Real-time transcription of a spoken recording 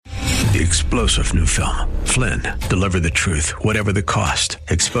The explosive new film, Flynn, deliver the truth, whatever the cost,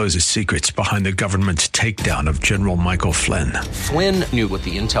 exposes secrets behind the government's takedown of General Michael Flynn. Flynn knew what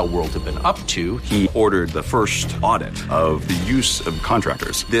the intel world had been up to. He ordered the first audit of the use of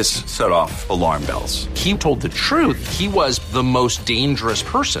contractors. This set off alarm bells. He told the truth. He was the most dangerous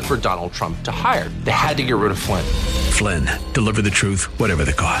person for Donald Trump to hire. They had to get rid of Flynn. Flynn, deliver the truth, whatever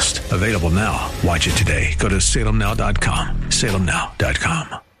the cost. Available now. Watch it today. Go to salemnow.com.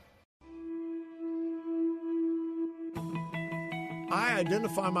 salemnow.com. I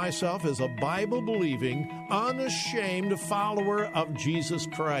identify myself as a Bible-believing, unashamed follower of Jesus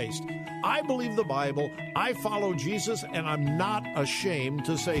Christ. I believe the Bible, I follow Jesus, and I'm not ashamed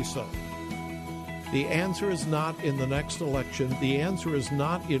to say so. The answer is not in the next election. The answer is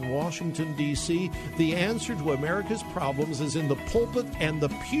not in Washington, D.C. The answer to America's problems is in the pulpit and the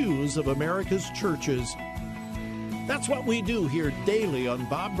pews of America's churches. That's what we do here daily on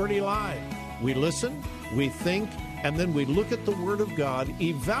Bob Burney Live. We listen, we think, and then we look at the Word of God,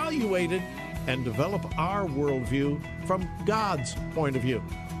 evaluate it, and develop our worldview from God's point of view.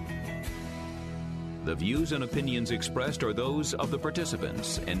 The views and opinions expressed are those of the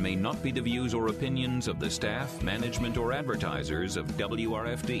participants and may not be the views or opinions of the staff, management, or advertisers of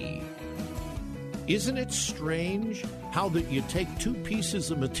WRFD. Isn't it strange how that you take two pieces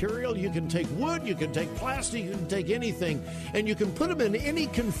of material, you can take wood, you can take plastic, you can take anything, and you can put them in any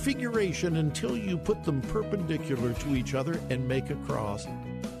configuration until you put them perpendicular to each other and make a cross.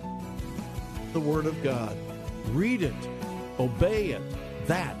 The Word of God. Read it. Obey it.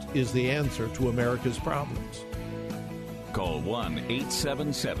 That is the answer to America's problems. Call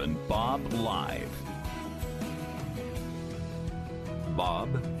 1-877-BOB-LIVE.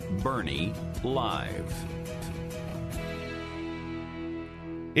 Bob Burney Live.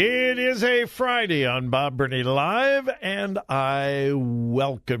 It is a Friday on Bob Burney Live, and I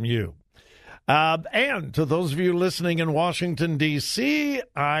welcome you. And to those of you listening in Washington, D.C.,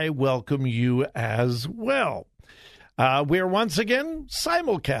 I welcome you as well. We are once again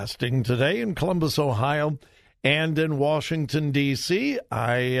simulcasting today in Columbus, Ohio, and in Washington, D.C.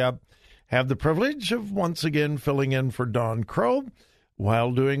 I have the privilege of once again filling in for Don Crow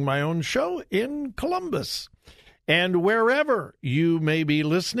while doing my own show in Columbus. And wherever you may be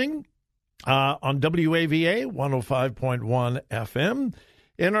listening on WAVA 105.1 FM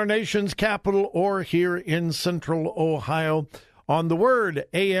in our nation's capital or here in central Ohio on the Word,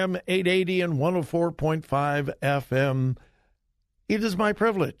 AM 880 and 104.5 FM, it is my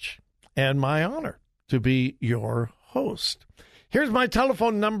privilege and my honor to be your host. Here's my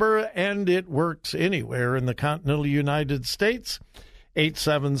telephone number, and it works anywhere in the continental United States,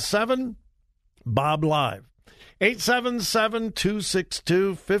 877-BOB-LIVE,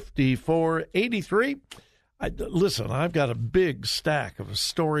 877-262-5483. Listen, I've got a big stack of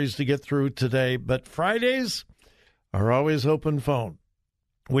stories to get through today, but Fridays are always open phone,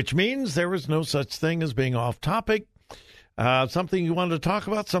 which means there is no such thing as being off topic. Something you want to talk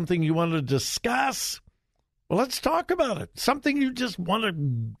about, something you want to discuss. Well, let's talk about it. Something you just want to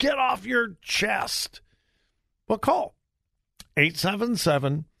get off your chest. Well, call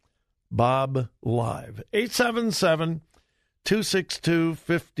 877-BOB-LIVE,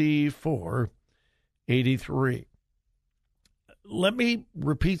 877-262-5483. Let me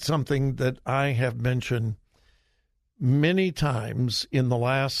repeat something that I have mentioned many times in the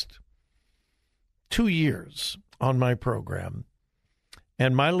last 2 years on my program,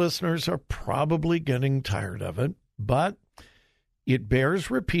 and my listeners are probably getting tired of it, but it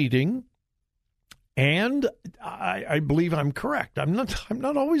bears repeating, and I believe I'm correct. I'm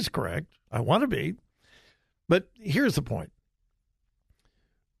not always correct. I want to be, but here's the point.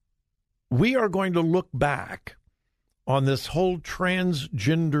 We are going to look back on this whole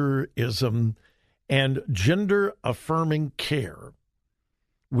transgenderism and gender-affirming care.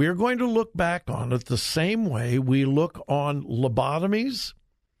 We're going to look back on it the same way we look on lobotomies,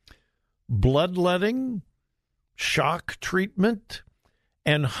 bloodletting, shock treatment,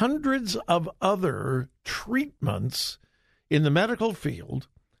 and hundreds of other treatments in the medical field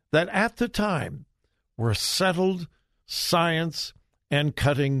that at the time were settled science and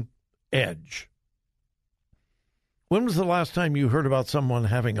cutting edge. When was the last time you heard about someone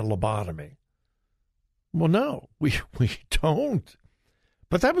having a lobotomy? Well, no, we don't.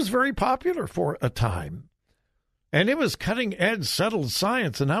 But that was very popular for a time. And it was cutting-edge, settled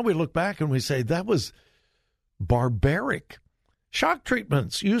science. And now we look back and we say that was barbaric. Shock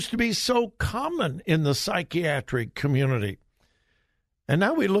treatments used to be so common in the psychiatric community. And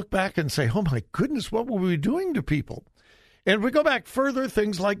now we look back and say, oh, my goodness, what were we doing to people? And we go back further,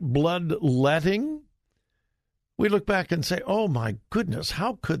 things like bloodletting. we look back and say, oh my goodness,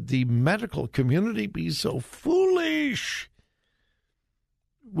 how could the medical community be so foolish?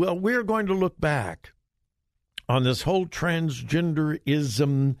 Well, we're going to look back on this whole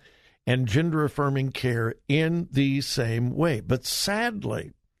transgenderism and gender-affirming care in the same way. But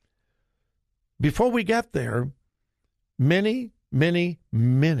sadly, before we get there, many, many,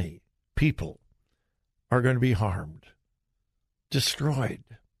 many people are going to be harmed, destroyed.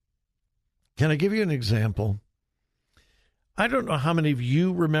 Can I give you an example? I don't know how many of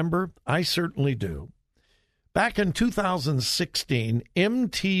you remember. I certainly do. Back in 2016,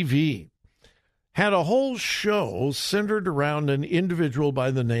 MTV had a whole show centered around an individual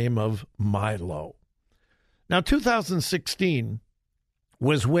by the name of Milo. Now, 2016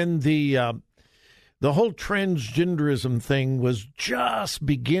 was when the whole transgenderism thing was just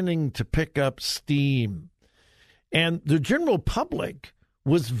beginning to pick up steam. And the general public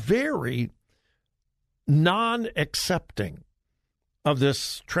was very non-accepting of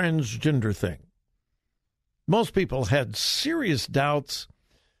this transgender thing. Most people had serious doubts,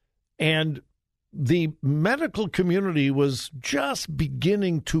 and the medical community was just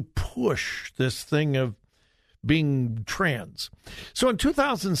beginning to push this thing of being trans. So in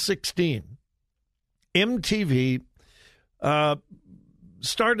 2016, MTV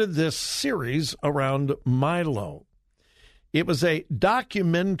started this series around Milo. It was a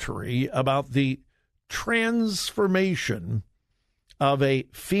documentary about the transformation of a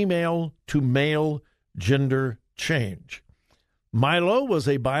female to male gender change. Milo was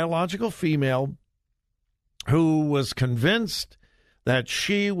a biological female who was convinced that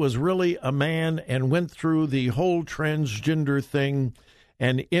she was really a man and went through the whole transgender thing,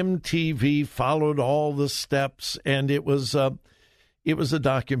 and MTV followed all the steps, and it was a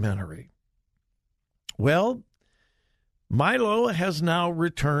documentary. Well, Milo has now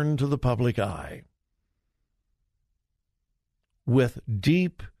returned to the public eye with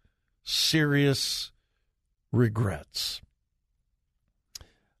deep, serious regrets.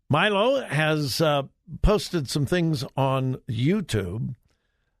 Milo has posted some things on YouTube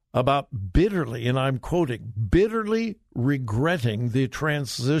about bitterly, and I'm quoting, bitterly regretting the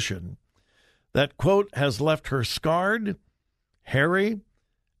transition that, quote, has left her scarred, hairy,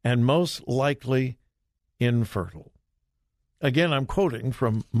 and most likely infertile. Again, I'm quoting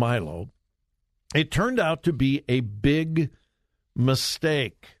from Milo. It turned out to be a big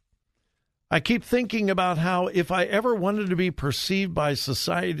mistake. I keep thinking about how if I ever wanted to be perceived by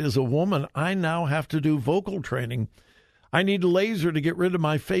society as a woman, I now have to do vocal training. I need laser to get rid of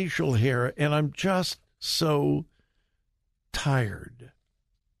my facial hair, and I'm just so tired.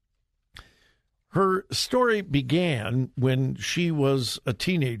 Her story began when she was a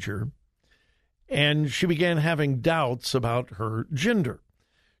teenager, and she began having doubts about her gender.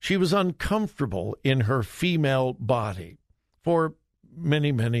 She was uncomfortable in her female body for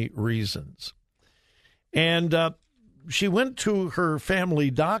many, many reasons. And she went to her family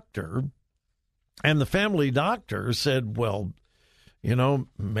doctor, and the family doctor said, well, you know,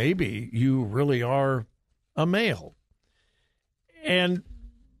 maybe you really are a male. And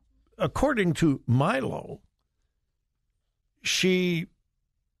according to Milo, she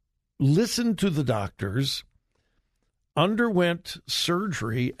listened to the doctors, underwent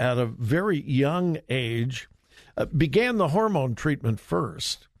surgery at a very young age, began the hormone treatment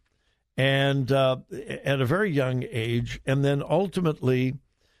first, and at a very young age, and then ultimately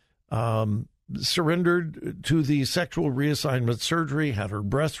surrendered to the sexual reassignment surgery, had her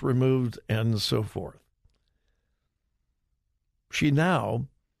breasts removed, and so forth. She now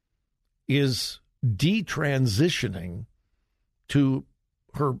is detransitioning to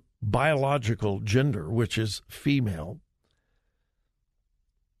her biological gender, which is female.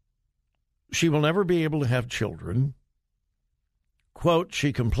 She will never be able to have children. Quote,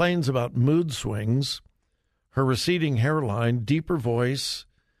 she complains about mood swings, her receding hairline, deeper voice,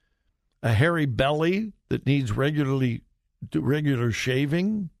 a hairy belly that needs regular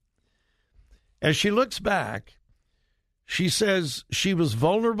shaving. As she looks back, she says she was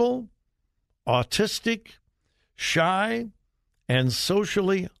vulnerable, autistic, shy, and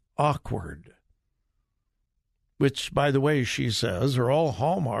socially awkward, which, by the way, she says, are all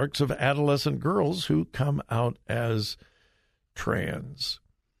hallmarks of adolescent girls who come out as trans.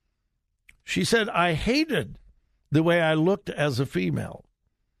 She said, I hated the way I looked as a female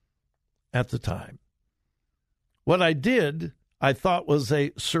at the time. What I did, I thought, was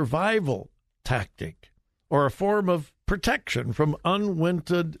a survival tactic or a form of protection from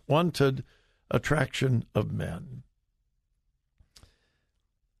unwanted attraction of men.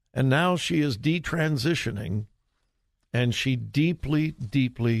 And now she is detransitioning, and she deeply,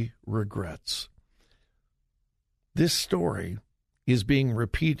 deeply regrets. this story is being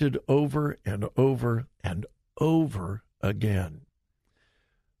repeated over and over and over again.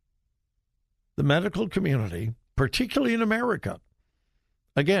 The medical community, particularly in America,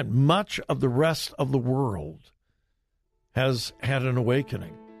 again, much of the rest of the world has had an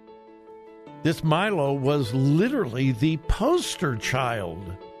awakening. This Milo was literally the poster child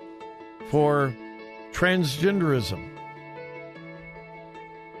for transgenderism.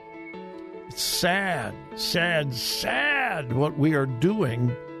 It's sad, sad, sad what we are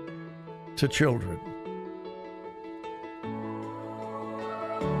doing to children.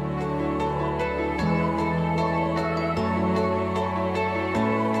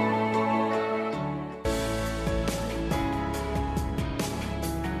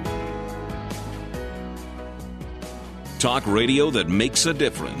 Talk radio that makes a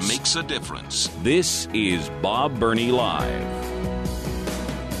difference. Makes a difference. This is Bob Burney Live.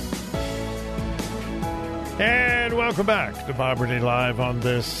 And welcome back to Bob Burney Live on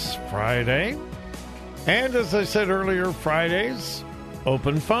this Friday. And as I said earlier, Fridays,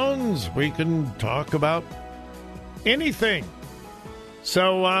 open phones. We can talk about anything.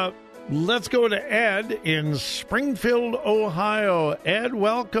 So let's go to Ed in Springfield, Ohio. Ed,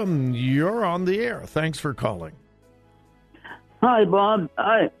 welcome. You're on the air. Thanks for calling. Hi, Bob.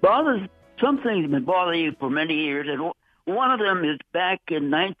 Some things have been bothering you for many years, and one of them is back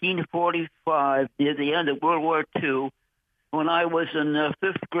in 1945, near the end of World War II, when I was in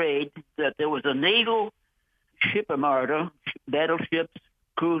fifth grade, that there was a naval ship armada, battleships,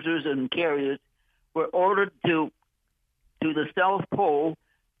 cruisers, and carriers, were ordered to the South Pole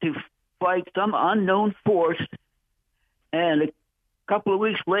to fight some unknown force, and a couple of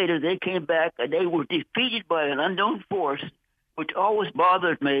weeks later, they came back, and they were defeated by an unknown force, which always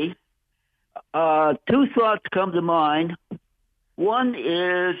bothered me. Two thoughts come to mind. One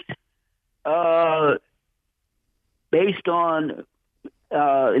is based on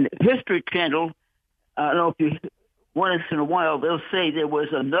History Channel. I don't know if you once in a while they'll say there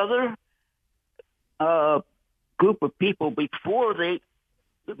was another group of people before the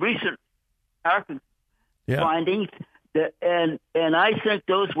recent findings, and I think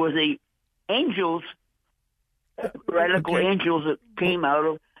those were the angels. Radical angels that came out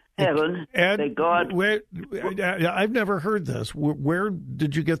of heaven. Ed, I've never heard this. Where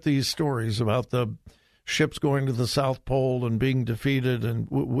did you get these stories about the ships going to the South Pole and being defeated? And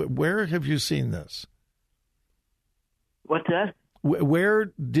where have you seen this? What's that?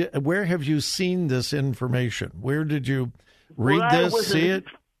 Where have you seen this information? Where did you read this? See it?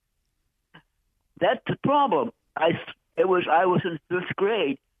 That's the problem. I was in fifth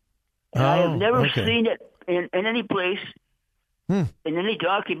grade. And I have never seen it in any place, in any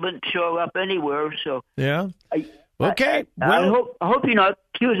document show up anywhere. So yeah, I hope you're not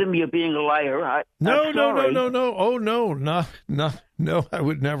accusing me of being a liar. No. Oh no. I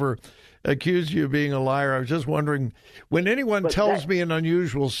would never accuse you of being a liar. I was just wondering, when anyone tells me an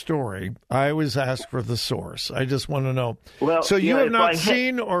unusual story, I always ask for the source. I just want to know. Well, so you have not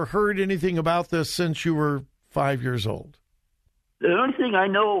seen or heard anything about this since you were 5 years old? The only thing I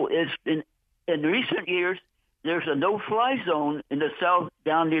know is in recent years, there's a no-fly zone in the south,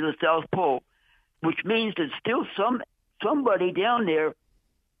 down near the South Pole, which means there's still somebody down there,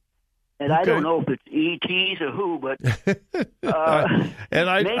 and I don't know if it's ETs or who, but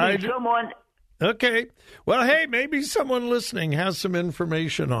maybe someone. Okay. Well, hey, maybe someone listening has some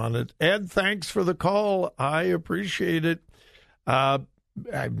information on it. Ed, thanks for the call. I appreciate it. I've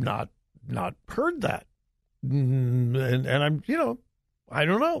not heard that. And I'm, I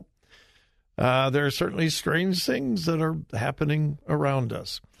don't know. There are certainly strange things that are happening around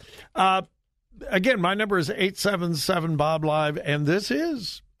us. Again, my number is 877-BOB-LIVE, and this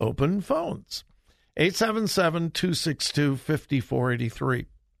is Open Phones, 877-262-5483.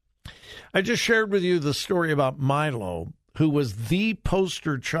 I just shared with you the story about Milo, who was the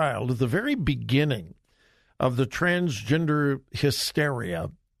poster child at the very beginning of the transgender hysteria,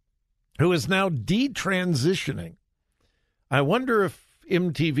 who is now detransitioning. I wonder if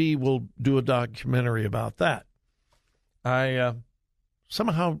MTV will do a documentary about that. I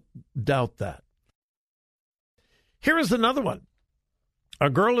somehow doubt that. Here is another one. A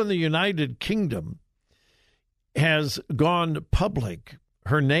girl in the United Kingdom has gone public.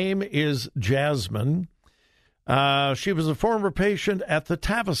 Her name is Jasmine. She was a former patient at the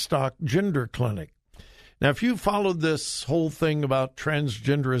Tavistock Gender Clinic. Now, if you followed this whole thing about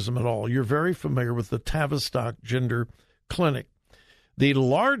transgenderism at all, you're very familiar with the Tavistock Gender Clinic, the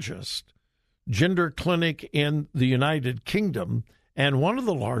largest gender clinic in the United Kingdom and one of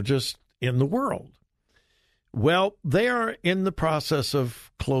the largest in the world. Well, they are in the process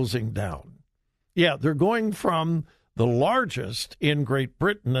of closing down. Yeah, they're going from the largest in Great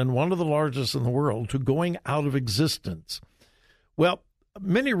Britain and one of the largest in the world to going out of existence. Well,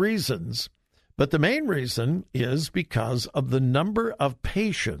 many reasons, but the main reason is because of the number of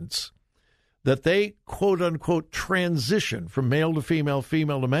patients that they, quote-unquote, transition from male to female,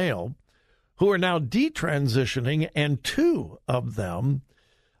 female to male, who are now detransitioning, and 2 of them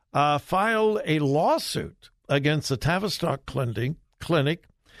filed a lawsuit against the Tavistock Clinic.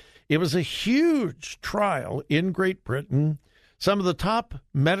 It was a huge trial in Great Britain. Some of the top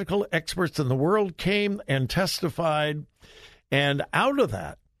medical experts in the world came and testified, and out of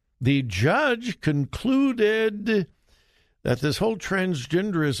that, the judge concluded that this whole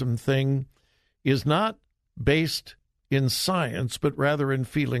transgenderism thing is not based in science, but rather in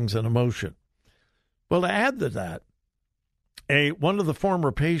feelings and emotion. Well, to add to that, one of the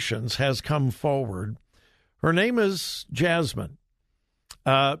former patients has come forward. Her name is Jasmine.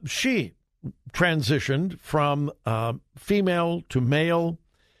 She transitioned from female to male,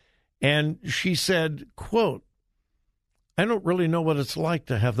 and she said, quote, "I don't really know what it's like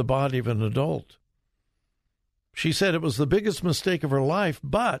to have the body of an adult." She said it was the biggest mistake of her life,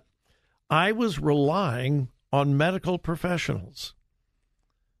 but I was relying on medical professionals.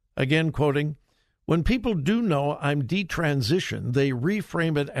 Again, quoting, "When people do know I'm detransitioned, they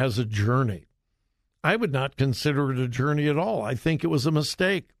reframe it as a journey. I would not consider it a journey at all. I think it was a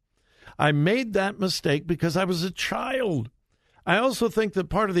mistake. I made that mistake because I was a child. I also think that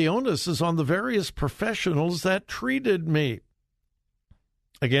part of the onus is on the various professionals that treated me."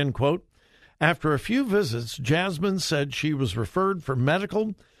 Again, quote, "After a few visits, Jasmine said she was referred for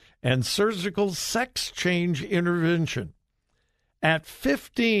medical and surgical sex change intervention. At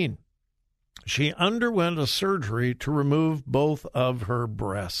 15, she underwent a surgery to remove both of her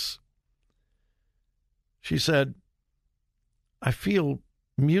breasts. She said, I feel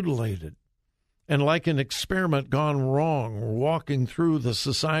mutilated and like an experiment gone wrong, walking through the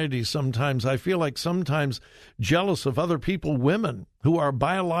society sometimes. I feel like sometimes jealous of other people, women who are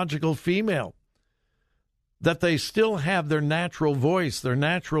biological female, that they still have their natural voice, their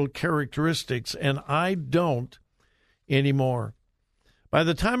natural characteristics, and I don't anymore. By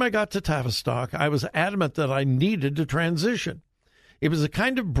the time I got to Tavistock, I was adamant that I needed to transition. It was a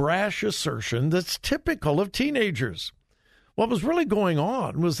kind of brash assertion that's typical of teenagers. What was really going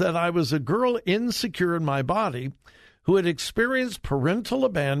on was that I was a girl insecure in my body who had experienced parental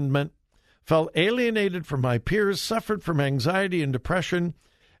abandonment, felt alienated from my peers, suffered from anxiety and depression,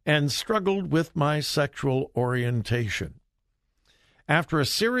 and struggled with my sexual orientation. After a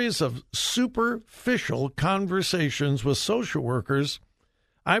series of superficial conversations with social workers,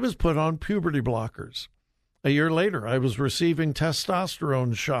 I was put on puberty blockers. A year later, I was receiving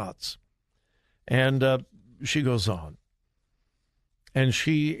testosterone shots. And she goes on. And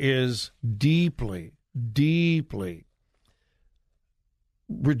she is deeply, deeply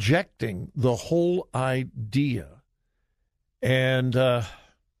rejecting the whole idea. And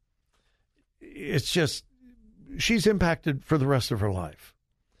it's just, she's impacted for the rest of her life.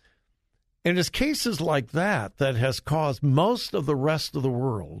 And it's cases like that that has caused most of the rest of the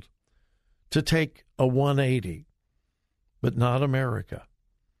world to take a 180, but not America.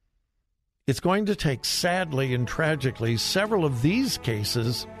 It's going to take, sadly and tragically, several of these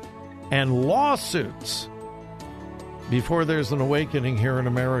cases and lawsuits before there's an awakening here in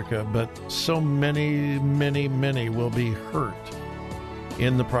America, but so many, many, many will be hurt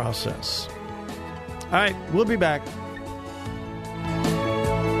in the process. All right, we'll be back.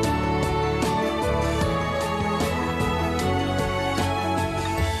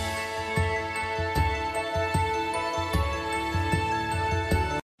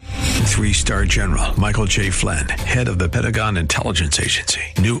 Three-star General Michael J. Flynn, head of the Pentagon Intelligence Agency,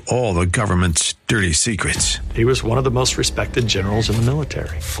 knew all the government's dirty secrets. He was one of the most respected generals in the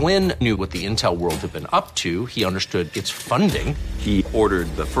military. Flynn knew what the intel world had been up to. He understood its funding. He ordered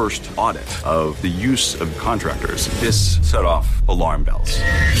the first audit of the use of contractors. This set off alarm bells.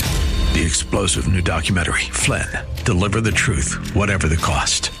 The explosive new documentary, Flynn, Deliver the Truth, Whatever the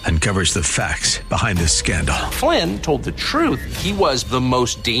Cost, uncovers the facts behind this scandal. Flynn told the truth. He was the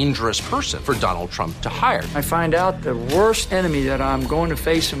most dangerous person for Donald Trump to hire. I find out the worst enemy that I'm going to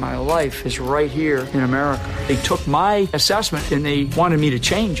face in my life is right here in America. They took my assessment and they wanted me to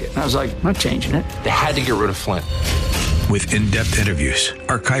change it. And I was like, I'm not changing it. They had to get rid of Flynn. With in-depth interviews,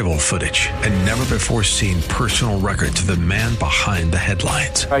 archival footage, and never-before-seen personal records of the man behind the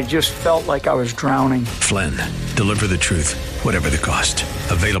headlines. I just felt like I was drowning. Flynn, Deliver the Truth, Whatever the Cost.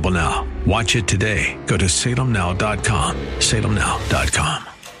 Available now. Watch it today. Go to salemnow.com. salemnow.com.